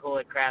it's like,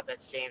 holy crap,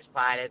 that's James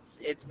Pine.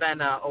 It's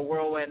been a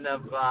whirlwind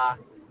of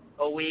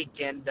a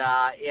week, and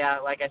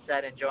like I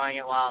said, enjoying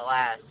it while it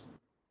lasts.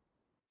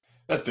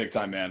 That's big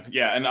time, man.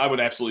 Yeah, and I would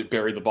absolutely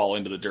bury the ball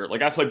into the dirt.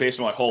 Like, I played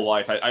baseball my whole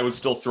life. I would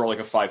still throw like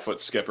a 5-foot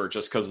skipper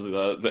just because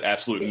of the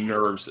absolute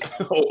nerves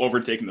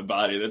overtaking the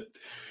body. That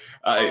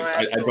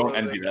I don't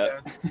envy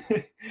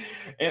that.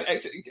 And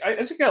I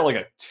just got like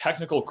a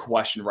technical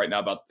question right now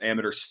about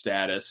amateur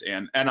status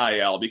and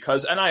NIL,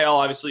 because NIL,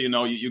 obviously,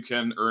 you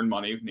can earn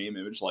money, name,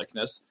 image,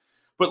 likeness.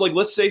 But like,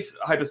 let's say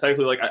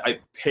hypothetically, like I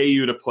pay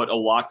you to put a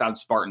Locked On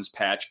Spartans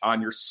patch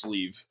on your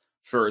sleeve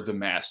for the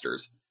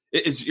Masters.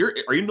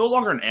 Are you no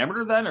longer an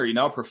amateur then? Are you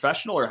now a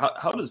professional, or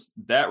how does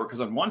that work? Because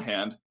on one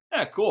hand,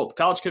 cool,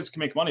 college kids can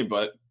make money,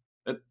 but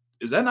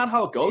is that not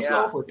how it goes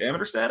though with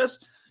amateur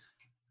status?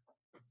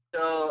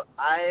 So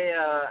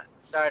I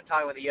started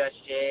talking with the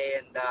USGA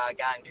and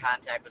got in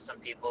contact with some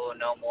people who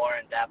know more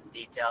in-depth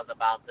details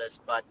about this.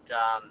 But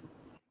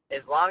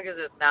as long as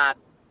it's not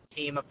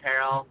team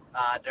apparel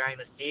during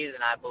the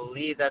season, I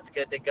believe that's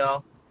good to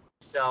go.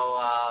 So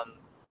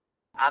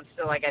I'm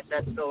still, like I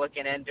said, still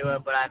looking into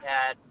it, but I've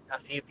had a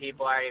few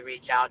people already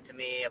reach out to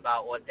me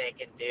about what they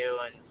can do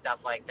and stuff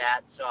like that.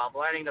 So I'm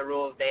learning the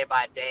rules day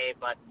by day,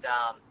 but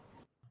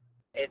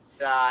it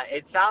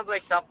sounds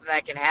like something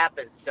that can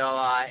happen. So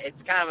it's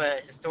kind of a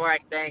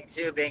historic thing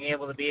too, being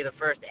able to be the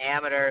first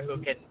amateur who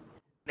can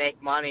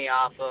make money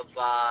off of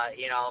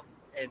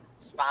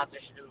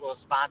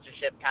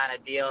sponsorship kind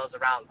of deals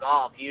around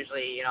golf.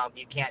 Usually,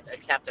 you can't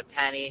accept a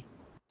penny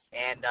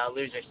and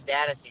lose your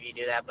status if you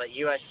do that. But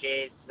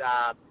USGA's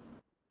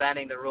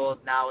bending the rules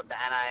now with the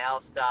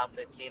NIL stuff.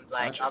 It seems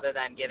like, gotcha, other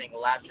than giving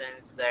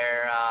lessons,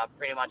 they're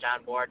pretty much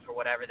on board for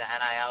whatever the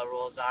NIL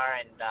rules are.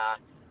 And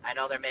I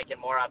know they're making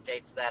more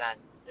updates to that on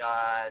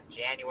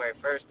January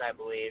 1st, I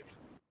believe.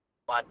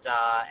 But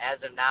as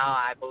of now,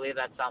 I believe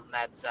that's something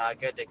that's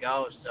good to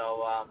go.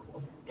 So,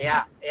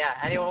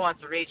 anyone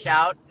wants to reach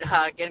out,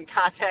 get in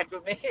contact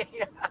with me.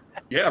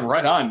 Yeah,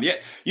 right on. Yeah,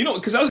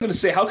 because I was going to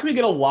say, how can we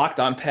get a Locked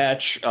On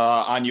patch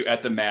on you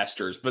at the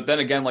Masters? But then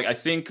again, like, I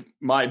think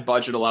my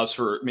budget allows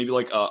for maybe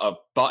like a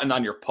button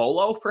on your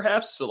polo,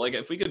 perhaps. So, like,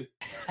 if we could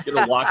get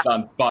a Locked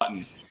On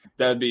button,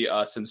 that'd be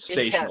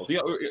sensational.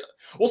 Yeah.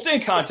 We'll stay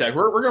in contact.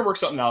 We're going to work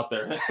something out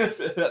there.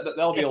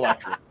 That'll be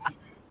electric.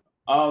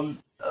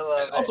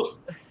 Also,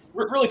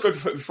 Really quick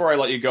before I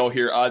let you go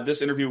here,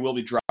 this interview will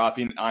be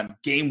dropping on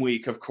game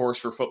week, of course,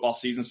 for football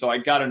season. So I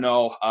got to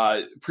know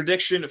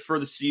prediction for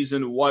the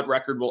season. What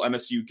record will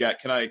MSU get?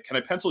 Can I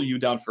pencil you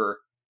down for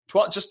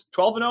 12, just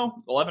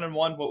 12-0,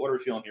 11-1? What are we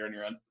feeling here on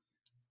your end?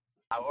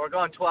 We're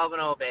going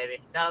 12-0, baby.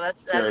 No, that's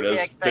there it the is.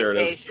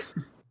 expectation.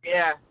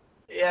 There it is.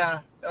 Yeah.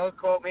 Don't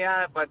quote me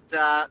on it, but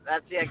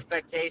that's the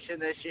expectation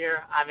this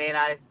year. I mean,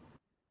 I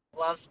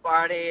love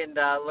Sparty and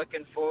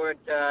looking forward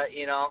to,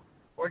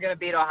 we're going to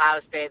beat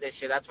Ohio State this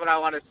year. That's what I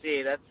want to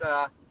see. That's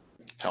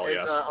Hell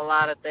yes. a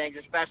lot of things,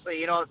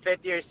 especially,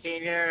 fifth-year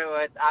senior.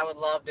 I would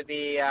love to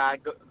be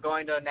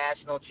going to a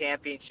national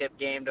championship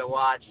game to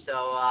watch.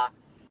 So,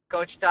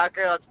 Coach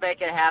Tucker, let's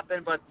make it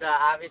happen. But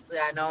obviously,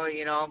 I know,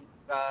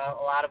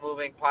 a lot of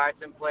moving parts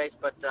in place,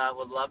 but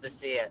would love to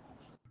see it.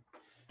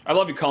 I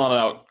love you calling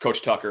out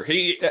Coach Tucker.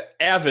 He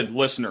avid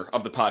listener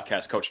of the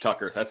podcast, Coach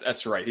Tucker.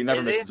 That's right. He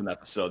never misses an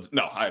episode.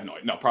 No, I have no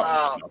idher. No, probably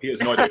not. No, he has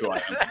no idea who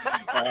I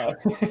am.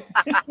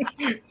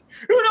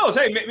 Who knows?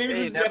 Hey, maybe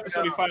this is the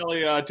episode he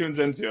finally tunes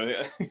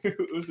into.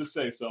 Who's to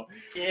say? So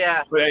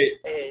yeah. But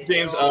hey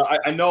James,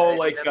 I know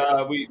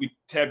we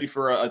tabbed you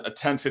for a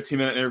 10,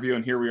 15-minute interview,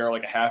 and here we are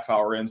like a half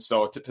hour in.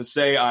 So to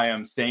say I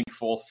am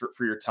thankful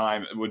for your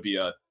time, it would be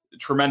a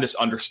tremendous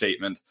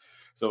understatement.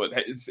 So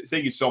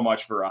thank you so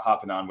much for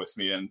hopping on with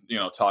me and,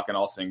 talking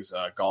all things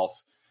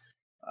golf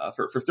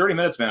for 30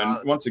 minutes, man.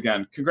 And once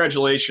again,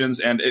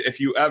 congratulations. And if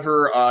you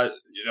ever,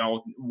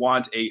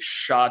 want a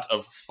shot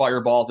of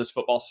Fireball this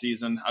football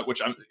season,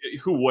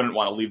 who wouldn't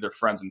want to leave their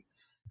friends and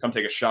come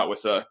take a shot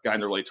with a guy in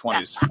their late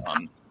 20s?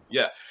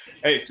 Yeah.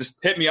 Hey, just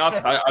hit me up.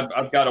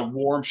 I've got a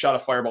warm shot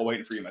of Fireball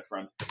waiting for you, my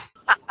friend.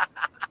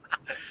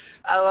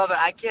 I love it.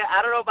 I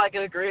don't know if I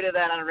can agree to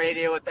that on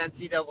radio with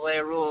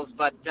NCAA rules,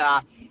 but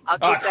I'll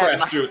keep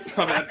that in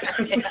mind.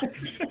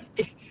 Dude.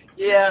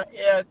 Yeah.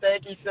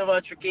 Thank you so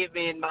much for keeping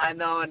me in mind,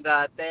 though, and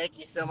thank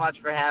you so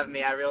much for having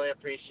me. I really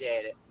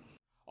appreciate it.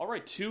 All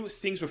right, two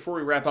things before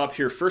we wrap up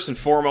here. First and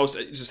foremost,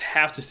 I just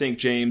have to thank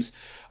James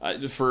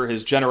for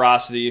his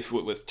generosity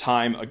with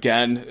time.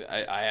 Again,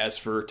 I asked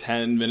for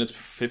 10 minutes,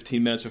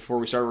 15 minutes before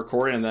we started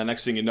recording, and then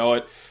next thing you know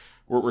it,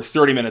 we're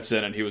 30 minutes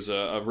in, and he was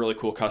a really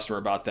cool customer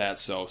about that.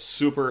 So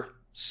super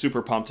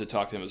pumped to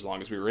talk to him as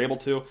long as we were able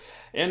to.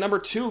 And number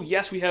two,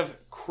 yes, we have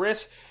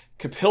Chris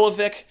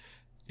Kapilovic,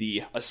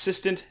 the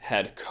assistant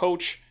head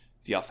coach,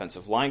 the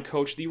offensive line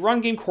coach, the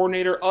run game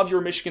coordinator of your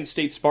Michigan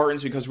State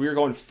Spartans, because we are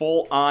going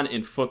full on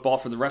in football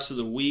for the rest of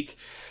the week.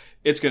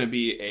 It's going to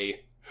be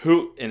a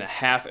hoot and a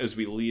half as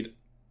we lead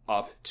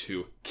up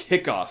to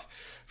kickoff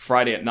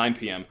Friday at 9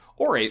 p.m.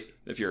 or 8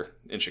 if you're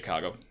in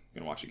Chicago.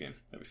 You're going to watch a game.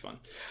 That'd be fun.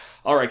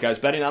 All right, guys.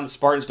 Betting on the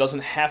Spartans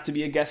doesn't have to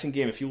be a guessing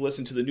game if you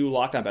listen to the new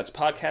Locked On Bets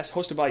podcast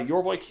hosted by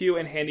your boy Q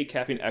and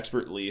handicapping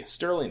expert Lee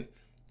Sterling.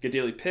 Get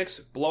daily picks,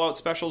 blowout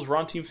specials,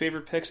 run team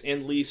favorite picks,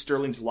 and Lee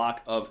Sterling's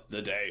lock of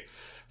the day.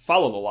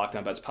 Follow the Locked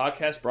On Bets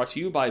podcast brought to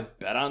you by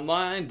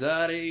betonline.ag.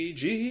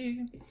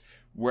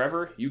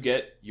 Wherever you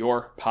get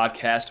your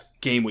podcast.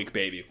 Game week,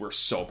 baby. We're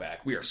so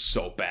back. We are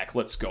so back.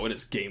 Let's go. It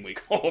is game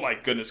week. Oh, my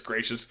goodness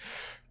gracious.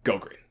 Go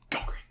green. Go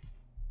green.